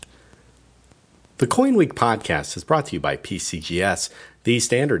The Coin Week podcast is brought to you by PCGS, the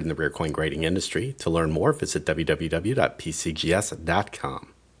standard in the rare coin grading industry. To learn more, visit www.pcgs.com.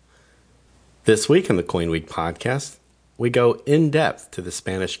 This week on the Coin Week podcast, we go in depth to the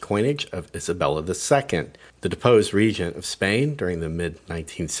Spanish coinage of Isabella II, the deposed regent of Spain during the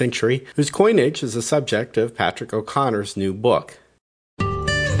mid-19th century, whose coinage is the subject of Patrick O'Connor's new book.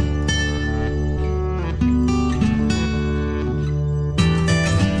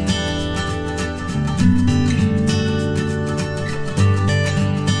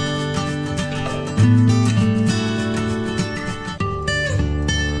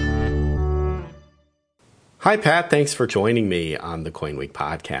 Hi, Pat. Thanks for joining me on the Coin Week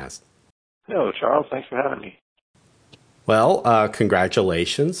podcast. Hello, Charles. Thanks for having me. Well,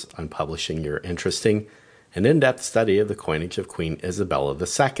 congratulations on publishing your interesting and in-depth study of the coinage of Queen Isabella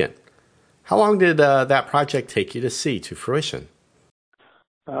II. How long did that project take you to see to fruition?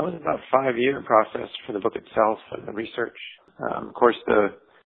 It was about a 5-year process for the book itself and the research. Of course, the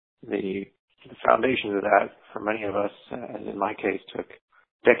foundations of that, for many of us, as in my case, took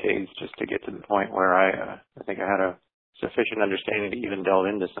decades just to get to the point where I think I had a sufficient understanding to even delve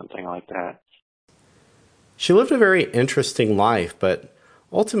into something like that. She lived a very interesting life, but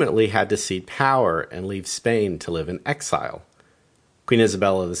ultimately had to cede power and leave Spain to live in exile. Queen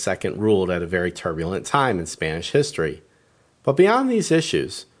Isabella II ruled at a very turbulent time in Spanish history. But beyond these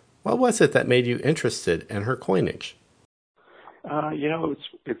issues, what was it that made you interested in her coinage? I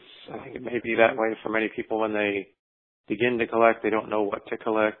think it may be that way for many people when they begin to collect. They don't know what to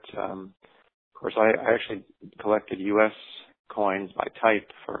collect. Of course, I actually collected U.S. coins by type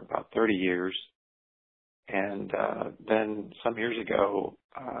for about 30 years. And then some years ago,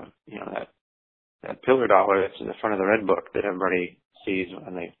 that pillar dollar that's in the front of the Red Book that everybody sees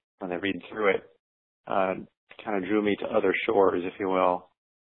when they read through it kind of drew me to other shores, if you will.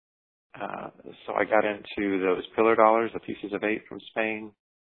 So I got into those pillar dollars, the pieces of 8 from Spain.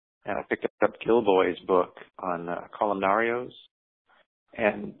 And I picked up Gilboy's book on columnarios,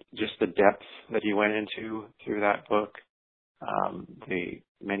 and just the depth that he went into through that book, the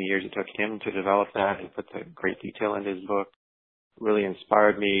many years it took him to develop that and put the great detail into his book, really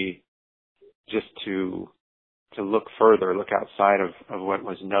inspired me just to look further, look outside of what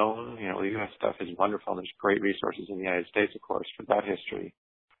was known. You know, the U.S. stuff is wonderful, and there's great resources in the United States, of course, for that history.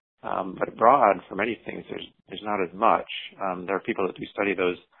 But abroad, for many things, there's not as much. There are people that do study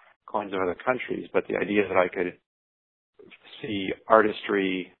those coins of other countries, but the idea that I could see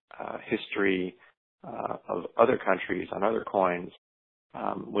artistry, history of other countries on other coins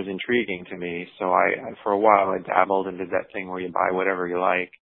was intriguing to me. So I for a while I dabbled and did that thing where you buy whatever you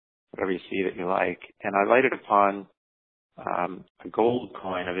like, whatever you see that you like, and I lighted upon a gold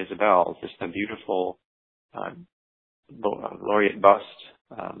coin of Isabel, just a beautiful laureate bust,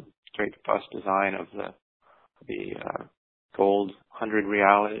 straight bust design of the gold 100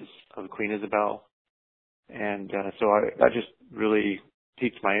 reales of Queen Isabel. And so that just really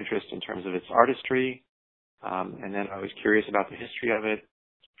piqued my interest in terms of its artistry. And then I was curious about the history of it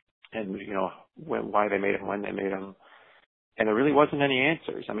and, why they made them, when they made them. And there really wasn't any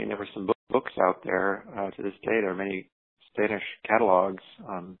answers. I mean, there were some books out there to this day. There are many Spanish catalogs.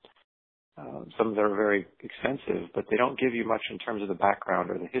 Some of them are very expensive, but they don't give you much in terms of the background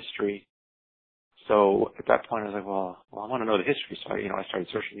or the history. So at that point, I was like, well, I want to know the history. So, I started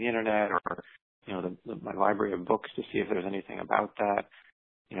searching the internet or, my library of books to see if there's anything about that,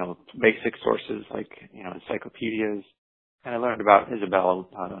 basic sources like, encyclopedias. And I learned about Isabel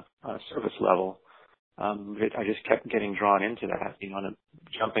on a surface level. I just kept getting drawn into that,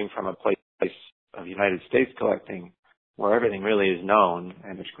 jumping from a place of United States collecting where everything really is known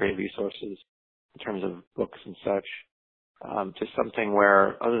and there's great resources in terms of books and such. To something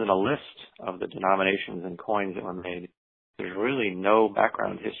where, other than a list of the denominations and coins that were made, there's really no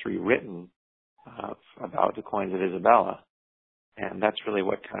background history written about the coins of Isabella. And that's really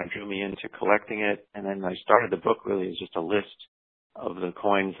what kind of drew me into collecting it. And then I started the book really as just a list of the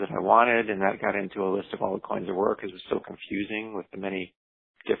coins that I wanted, and that got into a list of all the coins there were because it was so confusing with the many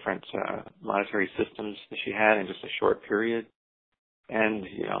different monetary systems that she had in just a short period. And,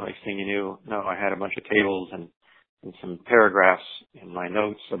 next thing you knew, I had a bunch of tables and some paragraphs in my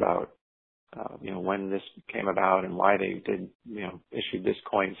notes about, when this came about and why they did, issued this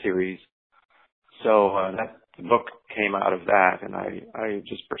coin series. So the book came out of that, and I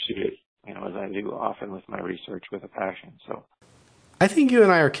just pursued it, as I do often with my research with a passion. So I think you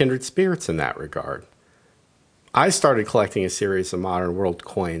and I are kindred spirits in that regard. I started collecting a series of modern world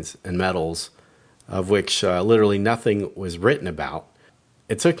coins and medals, of which literally nothing was written about.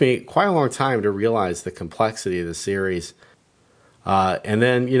 It took me quite a long time to realize the complexity of the series. And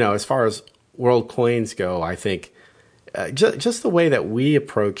then, as far as world coins go, I think just the way that we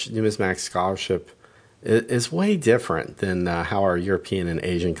approach numismatic scholarship is way different than how our European and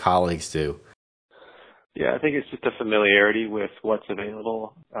Asian colleagues do. Yeah, I think it's just a familiarity with what's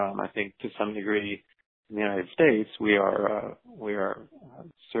available. I think to some degree in the United States, we are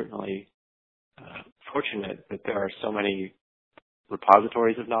certainly fortunate that there are so many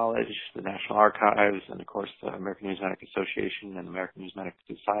repositories of knowledge, the National Archives, and of course the American Numismatic Association and American Numismatic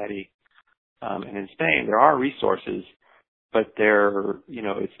Society. And in Spain, there are resources, but they're,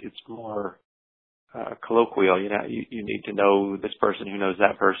 it's more colloquial. You need to know this person who knows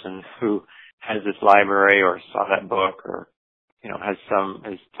that person who has this library or saw that book or,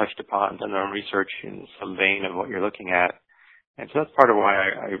 has touched upon, done their own research in some vein of what you're looking at. And so that's part of why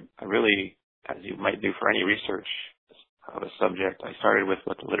I really, as you might do for any research of a subject, I started with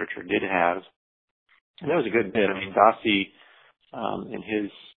what the literature did have. And that was a good bit. I mean, Dossi, in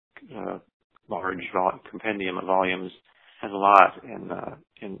his large compendium of volumes, has a lot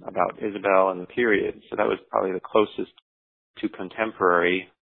in about Isabel and the period. So that was probably the closest to contemporary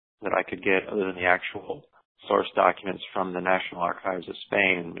that I could get, other than the actual source documents from the National Archives of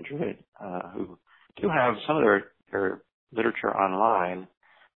Spain in Madrid, who do have some of their literature online.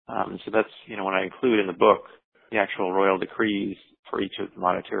 So that's, when I include in the book the actual royal decrees for each of the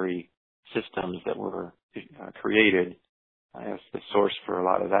monetary systems that were created, I have the source for a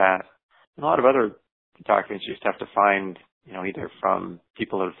lot of that. And a lot of other documents you just have to find, either from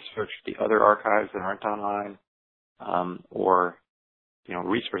people who have searched the other archives that aren't online, or,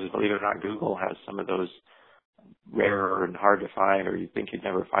 resources. Believe it or not, Google has some of those rarer and hard to find, or you think you'd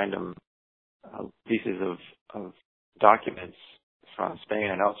never find them, pieces of documents from Spain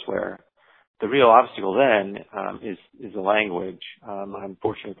and elsewhere. The real obstacle then is the language. I'm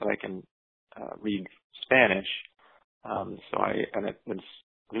fortunate that I can read Spanish, it's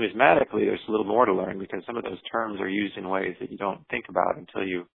numismatically there's a little more to learn because some of those terms are used in ways that you don't think about until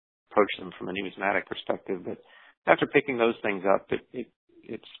you approach them from a numismatic perspective. But after picking those things up,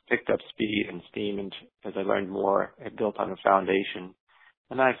 it's picked up speed and steam, and as I learned more, it built on a foundation,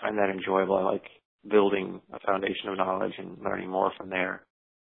 and I find that enjoyable. I like building a foundation of knowledge and learning more from there.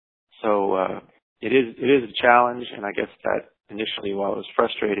 So it is a challenge, and I guess that initially, while it was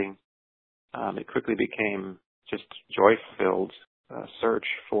frustrating, it quickly became just joy-filled search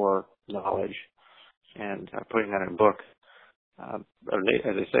for knowledge, and putting that in a book, as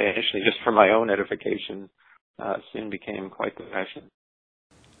I say, initially just for my own edification, soon became quite the passion.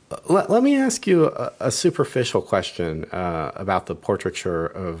 Let me ask you a superficial question about the portraiture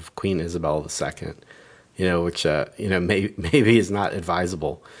of Queen Isabel II, which maybe is not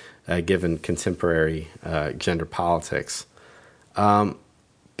advisable given contemporary gender politics.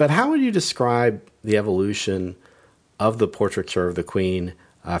 But how would you describe the evolution of the portraiture of the Queen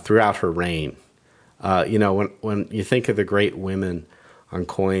throughout her reign? When you think of the great women on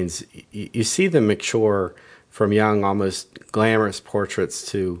coins, you see them mature from young, almost glamorous portraits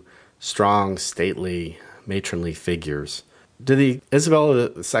to strong, stately, matronly figures. Do the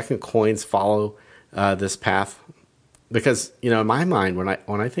Isabella II coins follow this path? Because, in my mind, when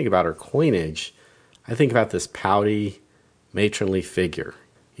I think about her coinage, I think about this pouty, matronly figure.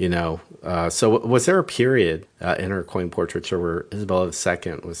 So was there a period in her coin portraiture where Isabella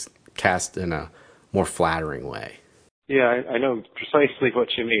II was cast in a more flattering way? Yeah, I know precisely what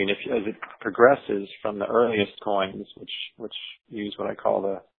you mean. As it progresses from the earliest coins, which use what I call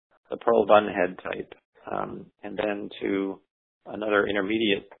the pearl bun head type, and then to another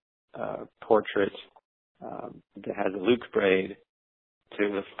intermediate portrait that has a Luke braid, to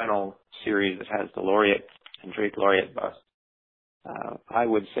the final series that has the laureate and draped laureate bust. I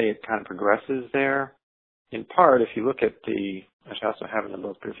would say it kind of progresses there. In part, if you look at which I also have in the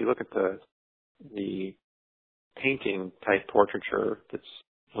book, but if you look at the painting type portraiture that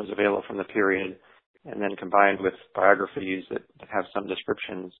was available from the period, and then combined with biographies that have some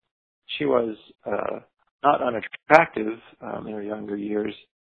descriptions, she was not unattractive in her younger years,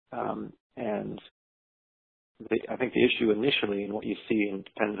 and I think the issue initially, and what you see, and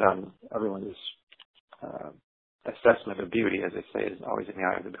depends on everyone's assessment of beauty, as I say, is always in the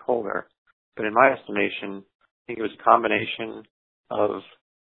eye of the beholder. But in my estimation, I think it was a combination of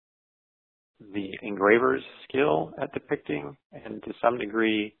the engraver's skill at depicting, and to some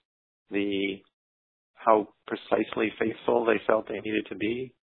degree, how precisely faithful they felt they needed to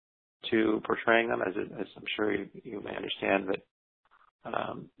be to portraying them. As I'm sure you may understand that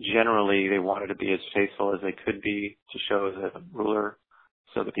generally they wanted to be as faithful as they could be to show the ruler,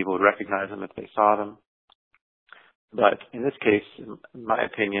 so that people would recognize them if they saw them. But in this case, in my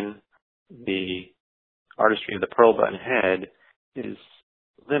opinion, the artistry of the pearl button head is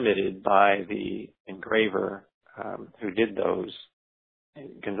limited by the engraver who did those.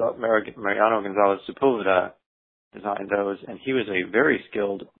 Mariano Gonzalez Sepulveda designed those, and he was a very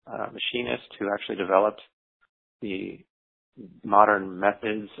skilled machinist who actually developed the modern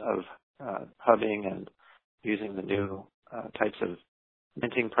methods of hubbing and using the new types of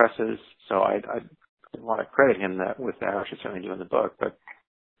minting presses. So I want to credit him with that. I should certainly do in the book, but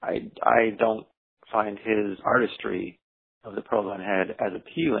I don't find his artistry of the provolone head as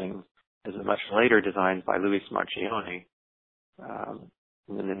appealing as the much later designs by Luis Marchionni.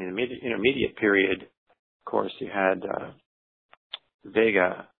 And then in the intermediate period, of course, you had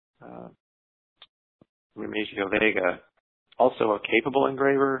Vega, Remigio Vega, also a capable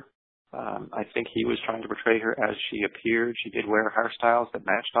engraver. I think he was trying to portray her as she appeared. She did wear hairstyles that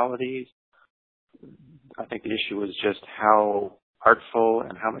matched all of these. I think the issue was just how artful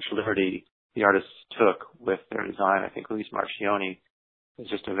and how much liberty the artists took with their design. I think Luis Marchionni was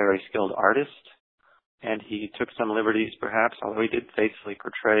just a very skilled artist, and he took some liberties perhaps, although he did faithfully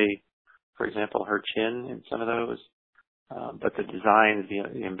portray, for example, her chin in some of those. But the designs,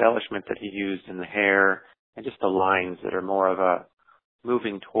 the embellishment that he used in the hair, and just the lines that are more of a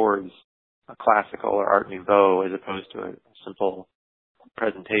moving towards a classical or Art Nouveau as opposed to a simple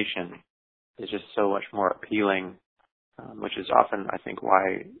presentation is just so much more appealing, which is often, I think,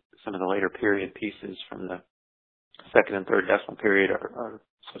 why some of the later period pieces from the second and third decimal period are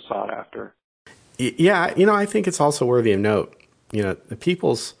so sought after. Yeah, I think it's also worthy of note. The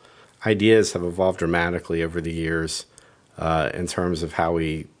people's ideas have evolved dramatically over the years in terms of how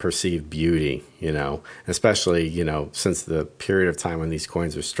we perceive beauty, especially, since the period of time when these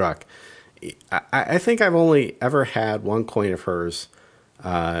coins are struck. I think I've only ever had one coin of hers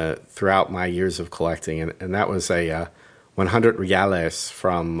throughout my years of collecting, and that was a 100 reales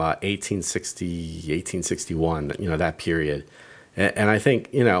from 1860, 1861, that period. And I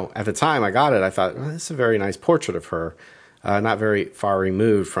think, at the time I got it, I thought, this is a very nice portrait of her, not very far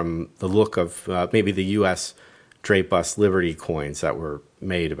removed from the look of maybe the U.S. drape bust Liberty coins that were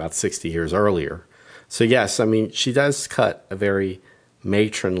made about 60 years earlier. So yes, I mean, she does cut a very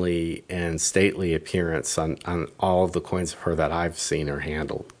matronly and stately appearance on all of the coins of her that I've seen her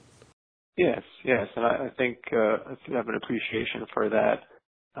handle. Yes, and I think I have an appreciation for that.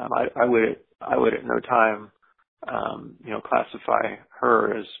 I would at no time, classify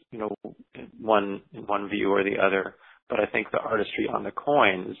her as, in one view or the other. But I think the artistry on the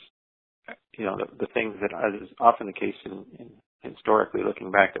coins, the things that is often the case in historically looking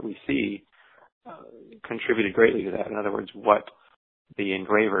back that we see, contributed greatly to that. In other words, what the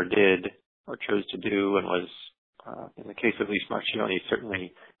engraver did or chose to do and was, in the case of Luis Marchionni,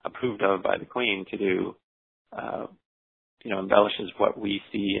 certainly approved of by the Queen to do, embellishes what we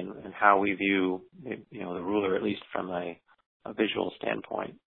see and how we view, the ruler, at least from a visual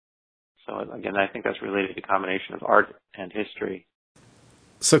standpoint. So again, I think that's related to a combination of art and history.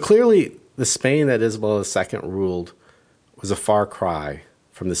 So clearly, the Spain that Isabel II ruled was a far cry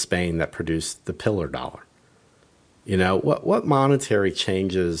from the Spain that produced the pillar dollar. What monetary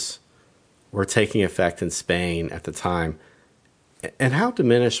changes were taking effect in Spain at the time, and how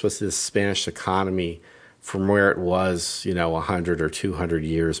diminished was this Spanish economy from where it was, 100 or 200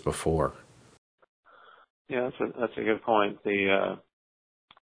 years before? Yeah, that's a good point.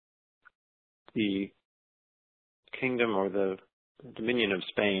 The kingdom or the dominion of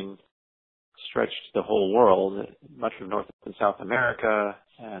Spain stretched the whole world, much of North and South America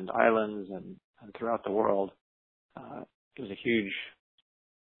and islands and throughout the world. It was a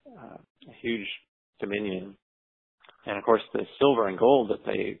huge dominion. And of course, the silver and gold that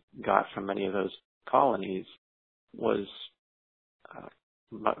they got from many of those colonies was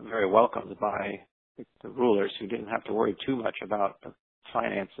very welcomed by the rulers, who didn't have to worry too much about the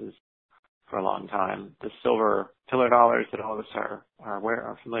finances for a long time. The silver pillar dollars that all of us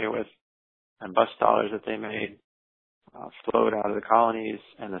are familiar with, and bust dollars that they made, flowed out of the colonies,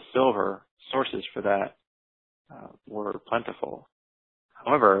 and the silver sources for that were plentiful.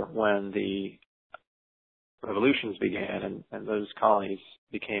 However, when the revolutions began and those colonies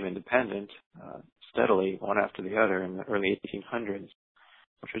became independent steadily, one after the other, in the early 1800s,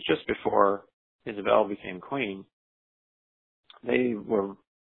 which was just before Isabel became queen, it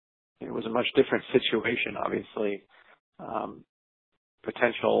was a much different situation, obviously.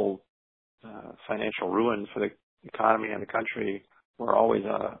 Potential financial ruin for the economy and the country were always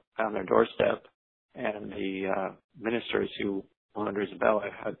on their doorstep, and the ministers who were under Isabella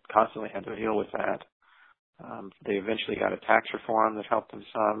had constantly had to deal with that. They eventually got a tax reform that helped them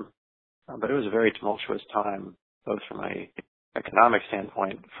some, but it was a very tumultuous time, both from an economic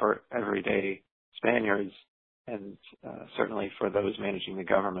standpoint for everyday Spaniards, and certainly for those managing the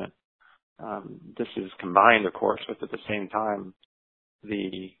government. This is combined, of course, with at the same time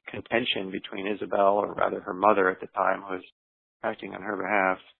the contention between Isabel, or rather her mother at the time, who was acting on her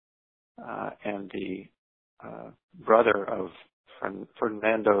behalf, and the brother of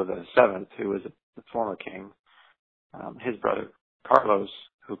Ferdinando VII, who was the former king, his brother Carlos,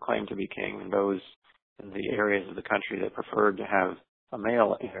 who claimed to be king, and those in the areas of the country that preferred to have a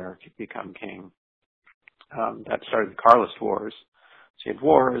male heir to become king. That started the Carlist Wars. So you had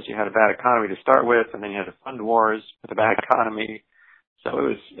wars, you had a bad economy to start with, and then you had to fund wars with a bad economy. So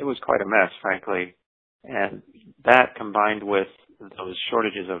it was quite a mess, frankly. And that, combined with those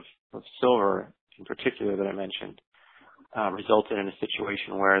shortages of silver in particular that I mentioned, resulted in a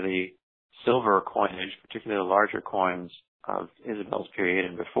situation where the silver coinage, particularly the larger coins of Isabel's period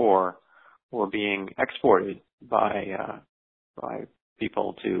and before, were being exported by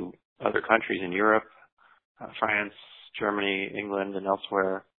people to other countries in Europe, France, Germany, England, and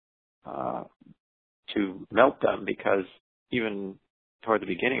elsewhere, to melt them, because even toward the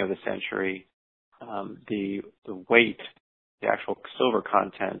beginning of the century, the weight, the actual silver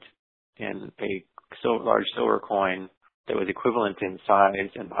content in a large silver coin that was equivalent in size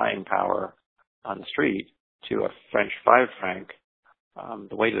and buying power on the street to a French 5 franc,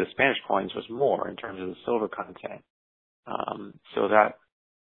 the weight of the Spanish coins was more in terms of the silver content. So that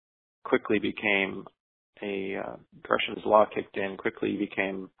quickly became Gresham law kicked in, quickly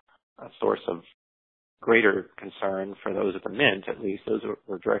became a source of greater concern for those at the mint, at least. Those who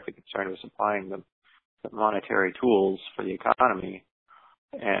were directly concerned with supplying the monetary tools for the economy.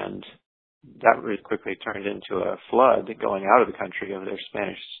 And that really quickly turned into a flood going out of the country of their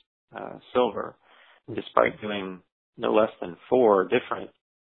Spanish silver. And despite doing no less than 4 different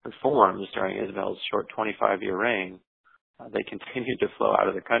reforms during Isabel's short 25-year reign, they continued to flow out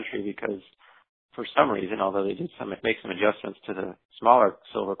of the country because, for some reason, although they did make some adjustments to the smaller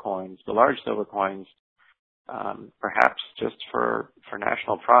silver coins, the large silver coins, perhaps just for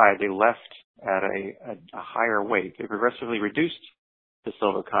national pride, they left at a higher weight. They progressively reduced the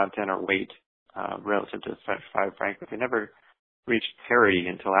silver content or weight relative to the French 5 franc, but they never reached parity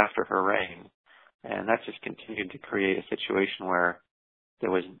until after her reign. And that just continued to create a situation where there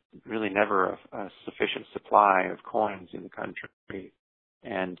was really never a sufficient supply of coins in the country.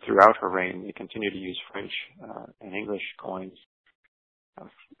 And throughout her reign, they continued to use French and English coins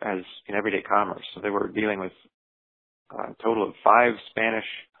as in everyday commerce. So they were dealing with a total of 5 Spanish,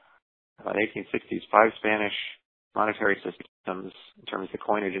 about 1860s, 5 Spanish monetary systems in terms of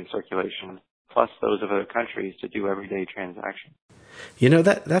coinage and circulation, plus those of other countries to do everyday transactions. You know,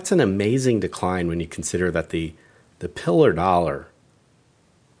 that's an amazing decline when you consider that the pillar dollar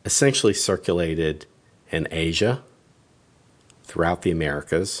essentially circulated in Asia, throughout the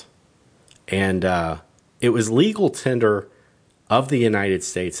Americas, and it was legal tender of the United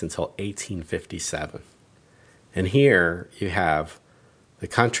States until 1857. And here you have the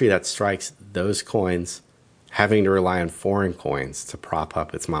country that strikes those coins having to rely on foreign coins to prop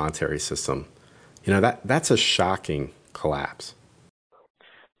up its monetary system. You know, that's a shocking collapse.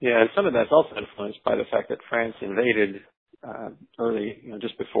 Yeah, and some of that's also influenced by the fact that France invaded early,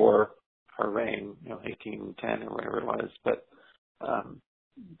 just before her reign, 1810 or whatever it was. But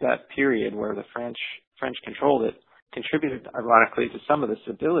that period where the French controlled it contributed, ironically, to some of the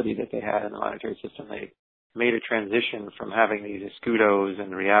stability that they had in the monetary system. They made a transition from having these escudos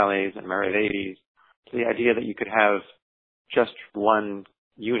and reales and maravedis to the idea that you could have just one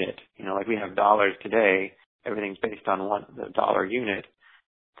unit. Like we have dollars today, everything's based on the dollar unit.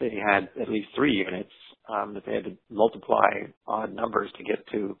 They had at least 3 units that they had to multiply odd numbers to get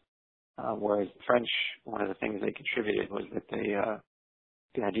to. Whereas the French, one of the things they contributed was that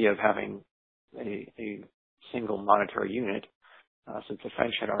the idea of having a single monetary unit, since the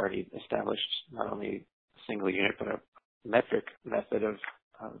French had already established not only a single unit but a metric method of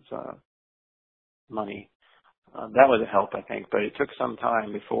money. That was a help, I think, but it took some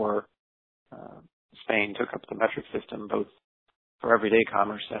time before Spain took up the metric system, both for everyday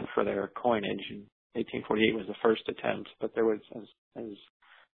commerce and for their coinage. And 1848 was the first attempt, but there was, as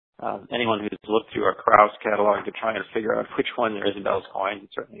anyone who's looked through our Krauss catalog to try and figure out which one there is Isabel's coin,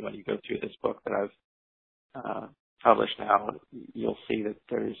 certainly when you go through this book that I've published now, you'll see that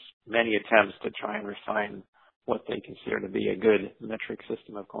there's many attempts to try and refine what they consider to be a good metric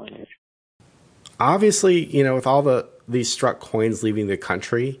system of coinage. Obviously, with all these struck coins leaving the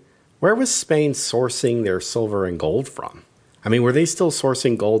country, where was Spain sourcing their silver and gold from? I mean, were they still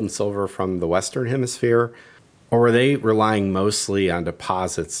sourcing gold and silver from the Western Hemisphere, or were they relying mostly on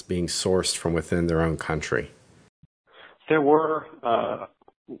deposits being sourced from within their own country? There were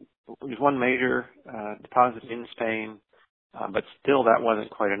was one major deposit in Spain, but still that wasn't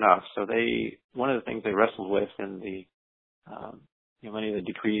quite enough. So one of the things they wrestled with in the many of the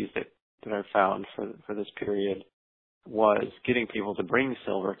decrees that I found for this period was getting people to bring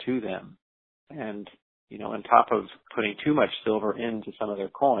silver to them. And, on top of putting too much silver into some of their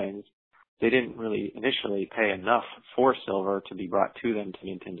coins, they didn't really initially pay enough for silver to be brought to them to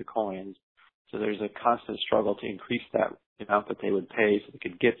mint into coins. So there's a constant struggle to increase that amount that they would pay so they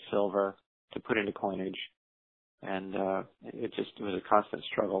could get silver to put into coinage. And it was a constant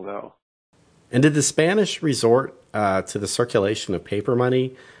struggle, though. And did the Spanish resort to the circulation of paper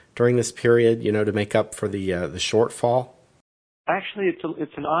money during this period, to make up for the shortfall? Actually,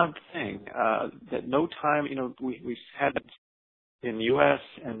 it's an odd thing that no time, we had in the U.S.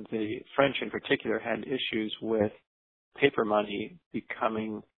 and the French in particular had issues with paper money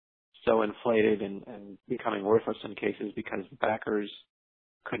becoming so inflated and becoming worthless in cases because the backers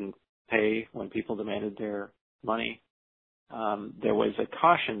couldn't pay when people demanded their money. There was a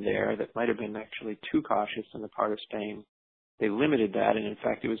caution there that might have been actually too cautious on the part of Spain. They limited that, and in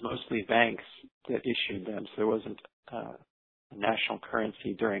fact, it was mostly banks that issued them, so there wasn't a national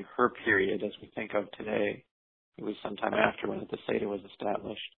currency during her period as we think of today. It was sometime after when the CEDA was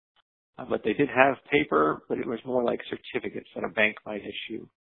established. But they did have paper, but it was more like certificates that a bank might issue.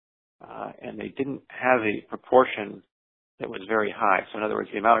 And they didn't have a proportion that was very high. So in other words,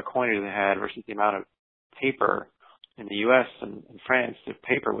 the amount of coinage they had versus the amount of paper in the U.S. and France, the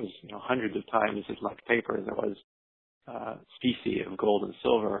paper was hundreds of times as much paper as there was specie of gold and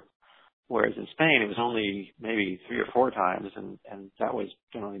silver. Whereas in Spain, it was only maybe 3 or 4 times, and that was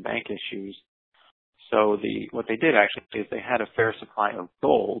generally bank issues. So what they did actually is they had a fair supply of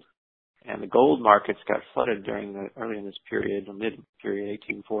gold, and the gold markets got flooded early in this period, the mid-period,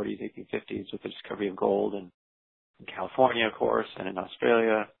 1840s, 1850s, with the discovery of gold in California, of course, and in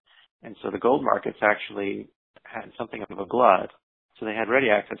Australia. And so the gold markets actually had something of a glut. So they had ready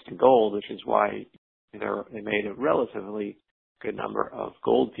access to gold, which is why they made a relatively good number of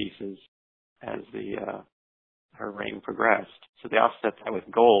gold pieces as her reign progressed. So they offset that with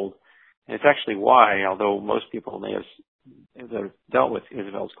gold. And it's actually why, although most people may have dealt with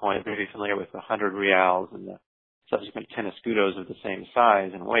Isabel's coin, are very familiar with the 100 reals and the subsequent 10 escudos of the same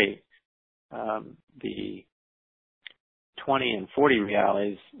size and weight, the 20 and 40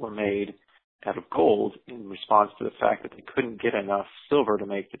 reales were made out of gold in response to the fact that they couldn't get enough silver to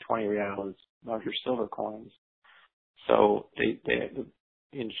make the 20 reals larger silver coins. So they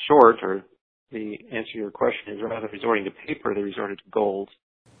in short, or the answer to your question is, rather than resorting to paper, they resorted to gold.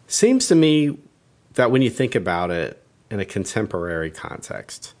 Seems to me that when you think about it in a contemporary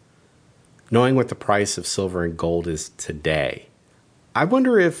context, knowing what the price of silver and gold is today, I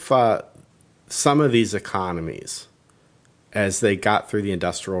wonder if some of these economies, as they got through the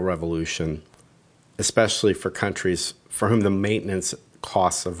Industrial Revolution, especially for countries for whom the maintenance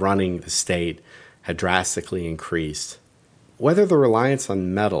costs of running the state had drastically increased, whether the reliance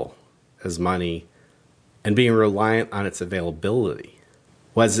on metal as money and being reliant on its availability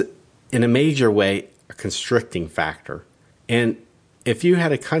was in a major way a constricting factor. And if you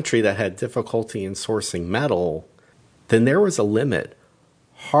had a country that had difficulty in sourcing metal, then there was a limit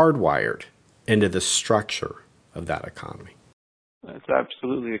hardwired into the structure of that economy. That's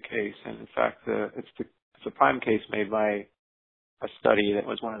absolutely the case. And in fact, it's a prime case made by a study that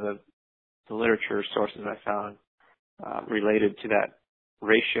was one of the literature sources I found related to that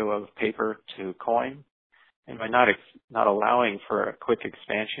ratio of paper to coin. And by not allowing for a quick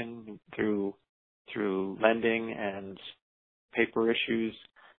expansion through lending and paper issues,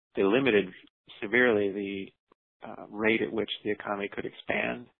 they limited severely the rate at which the economy could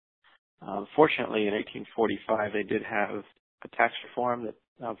expand. Fortunately, in 1845, they did have a tax reform that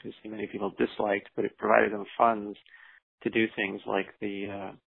obviously many people disliked, but it provided them funds to do things like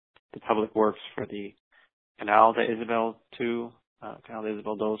the public works for the Canal de Isabel II, Canal de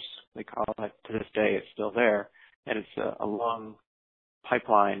Isabel II, they call it. To this day, it's still there. And it's a long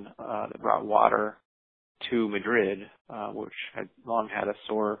pipeline that brought water to Madrid, which had long had a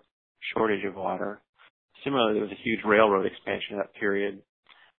sore shortage of water. Similarly, there was a huge railroad expansion in that period.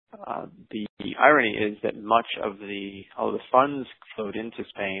 The irony is that much of all the funds flowed into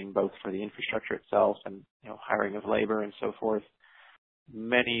Spain, both for the infrastructure itself and hiring of labor and so forth.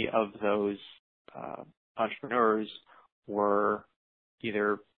 Many of those entrepreneurs were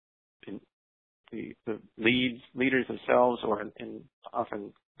either the leaders themselves or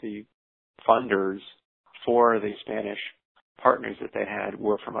often the funders for the Spanish partners that they had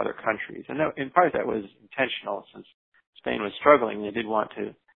were from other countries. And in part that was intentional, since Spain was struggling. They did want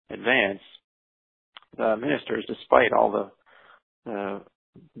to advance. The ministers, despite all the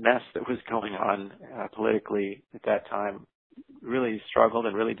mess that was going on politically at that time, really struggled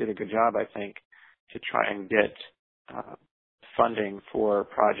and really did a good job, I think, to try and get funding for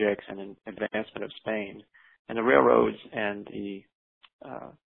projects and advancement of Spain. And the railroads and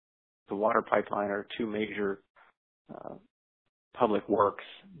the water pipeline are two major public works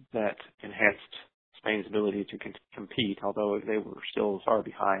that enhanced Spain's ability to compete, although they were still far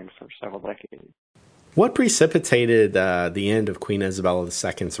behind for several decades. What precipitated the end of Queen Isabella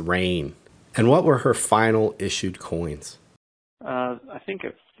II's reign, and what were her final issued coins? I think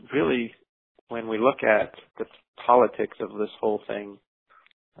it's really, when we look at the politics of this whole thing,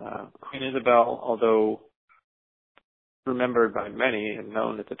 Queen Isabel, although remembered by many and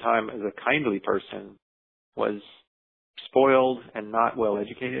known at the time as a kindly person, was spoiled and not well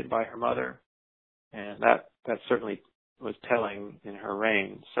educated by her mother, and that certainly was telling in her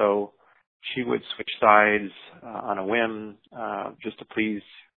reign. So she would switch sides on a whim just to please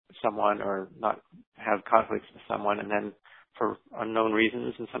someone or not have conflicts with someone, and then for unknown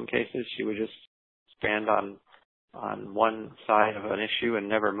reasons in some cases she would just stand on one side of an issue and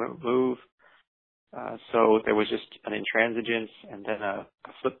never move. So there was just an intransigence and then a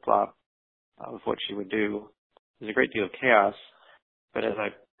flip-flop of what she would do. There's a great deal of chaos, but as I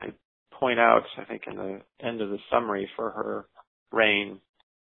point out, I think in the end of the summary for her reign,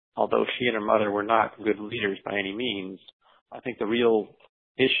 although she and her mother were not good leaders by any means, I think the real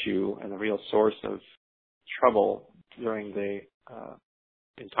issue and the real source of trouble during the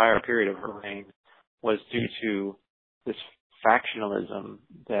entire period of her reign was due to this factionalism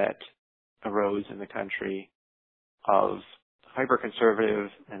that arose in the country of hyper-conservative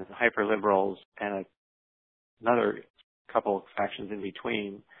and hyper-liberals and another couple of factions in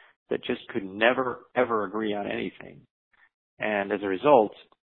between that just could never, ever agree on anything. And as a result,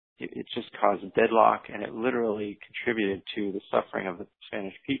 it just caused deadlock, and it literally contributed to the suffering of the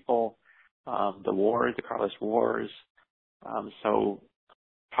Spanish people, the wars, the Carlist Wars. So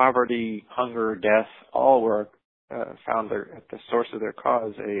poverty, hunger, death, all were found at the source of their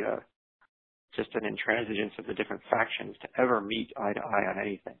cause just an intransigence of the different factions to ever meet eye to eye on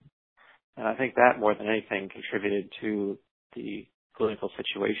anything. And I think that more than anything contributed to the political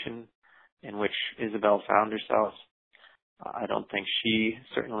situation in which Isabel found herself. I don't think she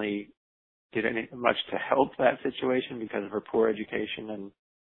certainly did much to help that situation because of her poor education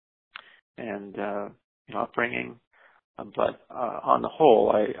and upbringing. But on the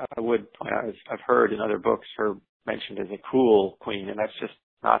whole, I would point out, I've heard in other books her mentioned as a cruel queen, and that's just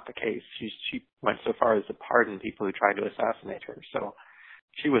not the case. She went so far as to pardon people who tried to assassinate her. So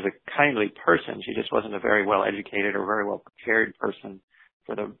she was a kindly person. She just wasn't a very well educated or very well prepared person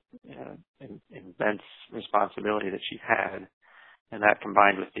for the immense responsibility that she had. And that,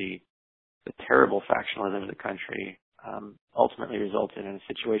 combined with the terrible factionalism of the country, ultimately resulted in a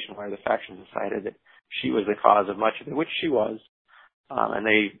situation where the factions decided that she was the cause of much of it, which she was, and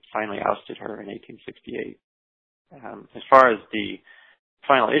they finally ousted her in 1868. As far as the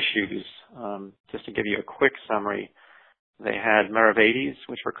final issues, just to give you a quick summary, they had Maravedis,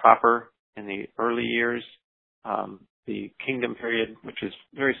 which were copper in the early years, the kingdom period, which is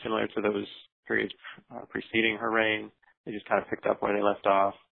very similar to those periods preceding her reign. They just kind of picked up where they left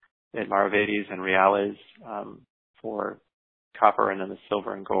off. They had Maravedis and Reales for copper, and then the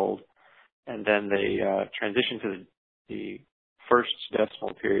silver and gold. And then they transitioned to the first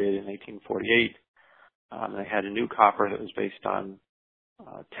decimal period in 1848. They had a new copper that was based on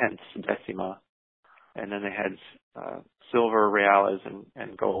tenths decima. And then they had silver reales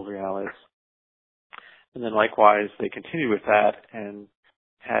and gold reales. And then likewise, they continued with that and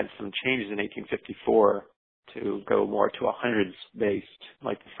had some changes in 1854 to go more to a hundreds based,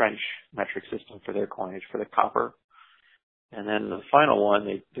 like the French metric system for their coinage for the copper. And then the final one,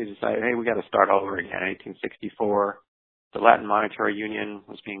 they decided, hey, we got to start over again. In 1864, the Latin Monetary Union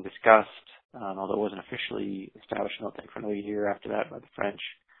was being discussed, although it wasn't officially established, I don't think, for another year after that by the French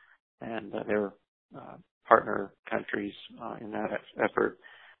and their partner countries in that effort.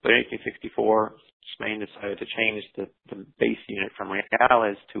 But in 1864, Spain decided to change the base unit from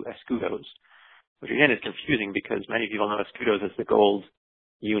reales to escudos, which again is confusing because many people know escudos as the gold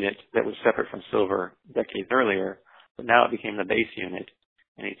unit that was separate from silver decades earlier, but now it became the base unit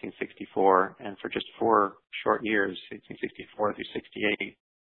in 1864, and for just 4 short years, 1864 through 68,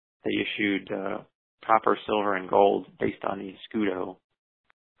 they issued copper, silver, and gold based on the escudo.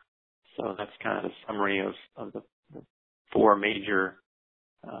 So that's kind of the summary of the 4 major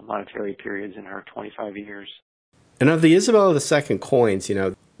monetary periods in her 25 years. And of the Isabella II coins,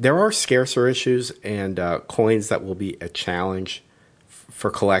 there are scarcer issues and coins that will be a challenge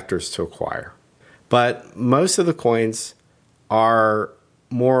for collectors to acquire. But most of the coins are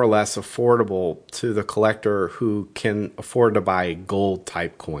more or less affordable to the collector who can afford to buy gold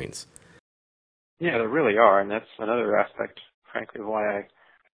type coins. Yeah, there really are, and that's another aspect, frankly, of why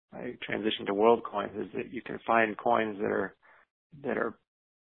I transitioned to world coins, is that you can find coins that are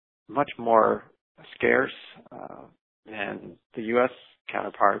much more scarce than the U.S.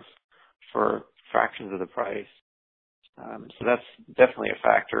 counterparts for fractions of the price. So that's definitely a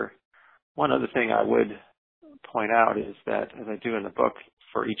factor. One other thing I would point out is that, as I do in the book,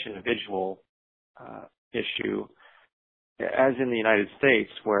 for each individual issue, as in the United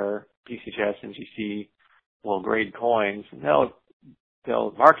States, where PCGS and GC will grade coins, and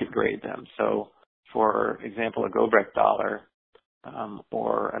they'll market grade them. So, for example, a Gobrecht dollar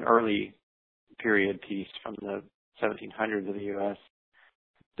or an early period piece from the 1700s of the U.S.,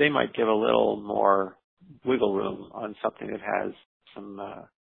 they might give a little more wiggle room on something that has some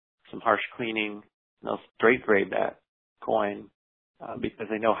harsh cleaning. They'll straight grade that coin because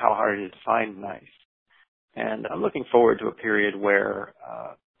they know how hard it is to find nice. And I'm looking forward to a period where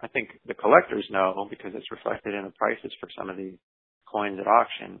I think the collectors know, because it's reflected in the prices for some of these coins at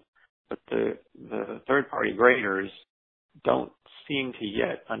auction, but the third-party graders don't seem to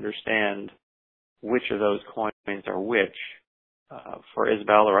yet understand which of those coins are which for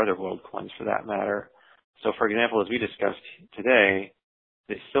Isabel or other world coins for that matter. So, for example, as we discussed today,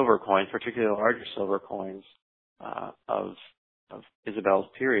 the silver coins, particularly the larger silver coins of Isabel's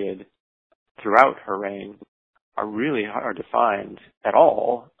period throughout her reign, are really hard to find at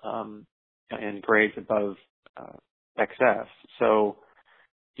all in grades above XF. So,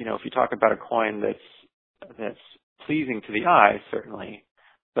 if you talk about a coin that's pleasing to the eye, certainly,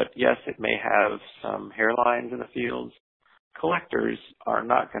 but yes, it may have some hairlines in the fields, collectors are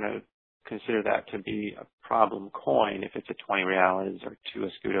not going to consider that to be a problem coin if it's a 20 reales or 2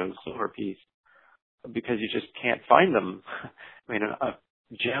 escudos silver piece, because you just can't find them. I mean, a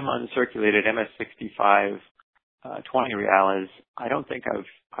gem uncirculated MS65 20 reales, I don't think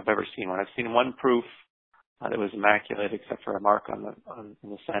I've ever seen one. I've seen one proof that was immaculate except for a mark in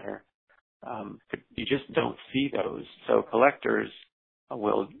the center. But you just don't see those. So collectors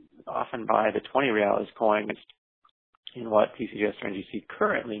will often buy the 20 reales coin in what PCGS or NGC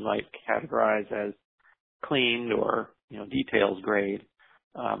currently might categorize as cleaned or details grade.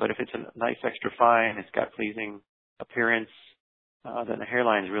 But if it's a nice extra fine, it's got pleasing appearance, then the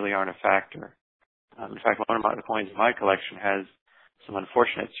hairlines really aren't a factor. In fact, one of the coins in my collection has some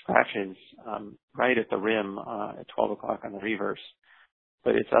unfortunate scratches right at the rim at 12 o'clock on the reverse,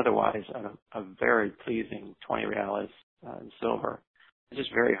 but it's otherwise a very pleasing 20 reales in silver. It's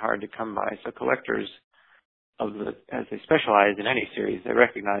just very hard to come by. So collectors, as they specialize in any series, they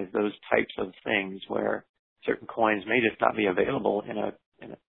recognize those types of things where certain coins may just not be available in a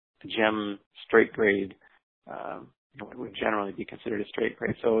gem straight grade, what would generally be considered a straight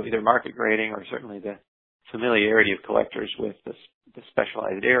grade. So either market grading or certainly the familiarity of collectors with the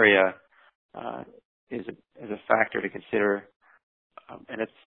specialized area is a factor to consider, and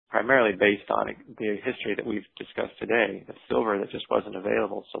it's primarily based on the history that we've discussed today. The silver that just wasn't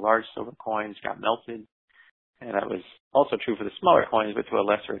available, so large silver coins got melted, and that was also true for the smaller coins, but to a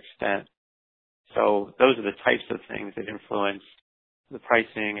lesser extent. So those are the types of things that influence the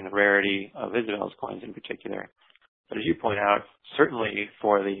pricing and the rarity of Isabel's coins in particular. But as you point out, certainly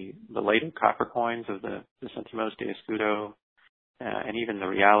for the later copper coins of the Centimos de Escudo and even the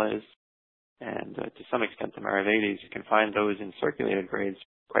Reales, and to some extent the Maravedis, you can find those in circulated grades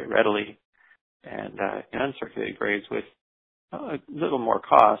quite readily, and in uncirculated grades with a little more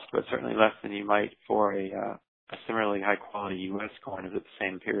cost, but certainly less than you might for a similarly high quality U.S. coin of the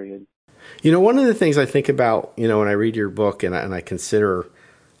same period. One of the things I think about, when I read your book and I consider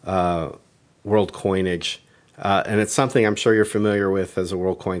world coinage, and it's something I'm sure you're familiar with as a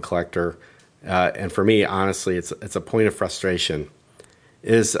world coin collector, and for me, honestly, it's a point of frustration,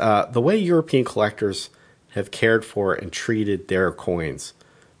 is the way European collectors have cared for and treated their coins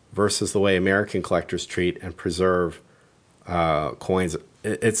versus the way American collectors treat and preserve coins.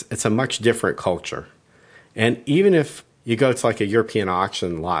 It's a much different culture. And even if you go to like a European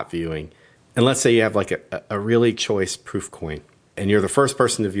auction lot viewing, and let's say you have like a really choice proof coin, and you're the first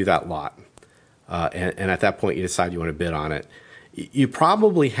person to view that lot, and at that point you decide you want to bid on it, you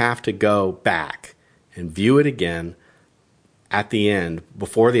probably have to go back and view it again at the end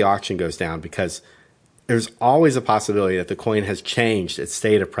before the auction goes down, because there's always a possibility that the coin has changed its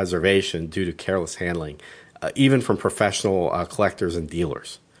state of preservation due to careless handling, even from professional collectors and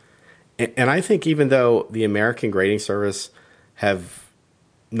dealers. And I think even though the American grading service have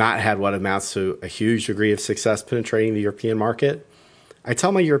not had what amounts to a huge degree of success penetrating the European market, I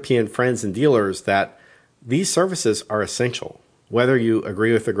tell my European friends and dealers that these services are essential. whether you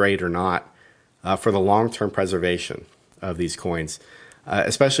agree with the grade or not, for the long-term preservation of these coins,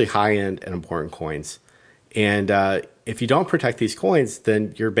 especially high-end and important coins. And if you don't protect these coins,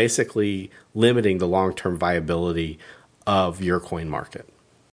 then you're basically limiting the long-term viability of your coin market.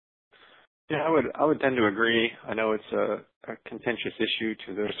 Yeah, I would tend to agree. I know it's a contentious issue.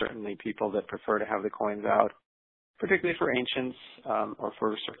 There are certainly people that prefer to have the coins out, particularly for ancients or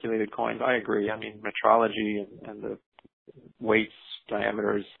for circulated coins. I agree. I mean, metrology and the weights,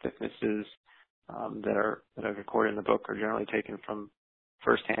 diameters, thicknesses that are recorded in the book are generally taken from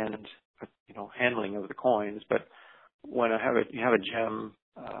firsthand, handling of the coins. But when you have a gem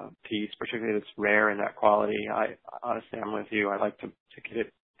piece, particularly that's rare in that quality, honestly, I'm with you. I like to get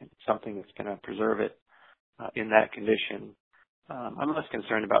it in something that's going to preserve it in that condition. I'm less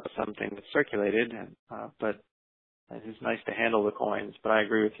concerned about something that's circulated, but it is nice to handle the coins. But I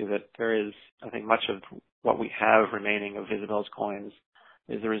agree with you that there is, I think, much of what we have remaining of Isabel's coins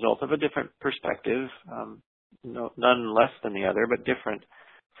is the result of a different perspective, none less than the other, but different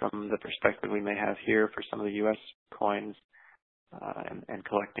from the perspective we may have here for some of the U.S. coins and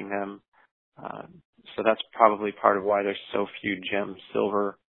collecting them. So that's probably part of why there's so few gem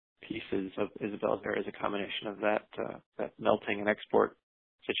silver pieces of Isabel's. There is a combination of that melting and export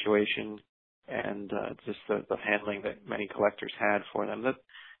situation and just the handling that many collectors had for them. That,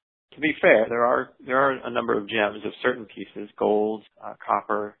 to be fair, there are a number of gems of certain pieces, gold,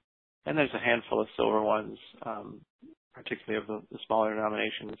 copper, and there's a handful of silver ones, particularly of the smaller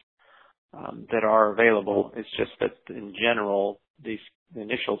denominations, that are available. It's just that in general, the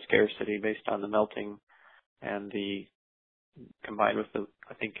initial scarcity based on the melting and the combined with the,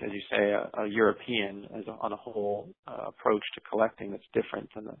 I think, as you say, a European on a whole approach to collecting that's different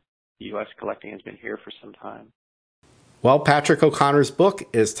than the U.S. collecting has been here for some time. Well, Patrick O'Connor's book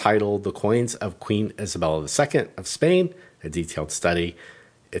is titled The Coins of Queen Isabella II of Spain, a detailed study.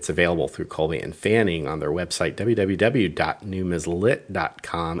 It's available through Colby and Fanning on their website,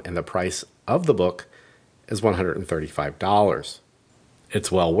 www.numislit.com, and the price of the book is $135.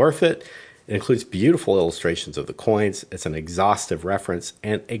 It's well worth it. It includes beautiful illustrations of the coins. It's an exhaustive reference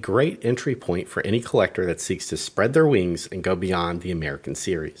and a great entry point for any collector that seeks to spread their wings and go beyond the American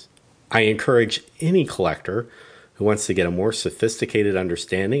series. I encourage any collector who wants to get a more sophisticated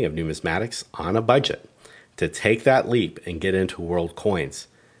understanding of numismatics on a budget to take that leap and get into world coins.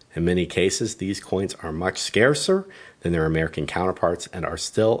 In many cases, these coins are much scarcer than their American counterparts and are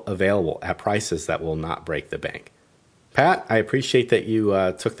still available at prices that will not break the bank. Pat, I appreciate that you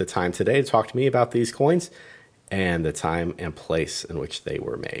took the time today to talk to me about these coins and the time and place in which they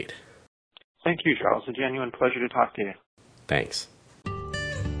were made. Thank you, Charles. A genuine pleasure to talk to you. Thanks.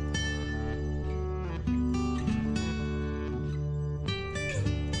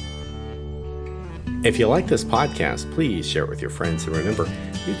 If you like this podcast, please share it with your friends. And remember,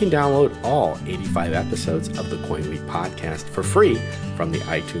 you can download all 85 episodes of the Coin Week podcast for free from the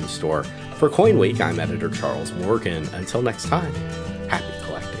iTunes Store. For Coin Week, I'm editor Charles Morgan. Until next time.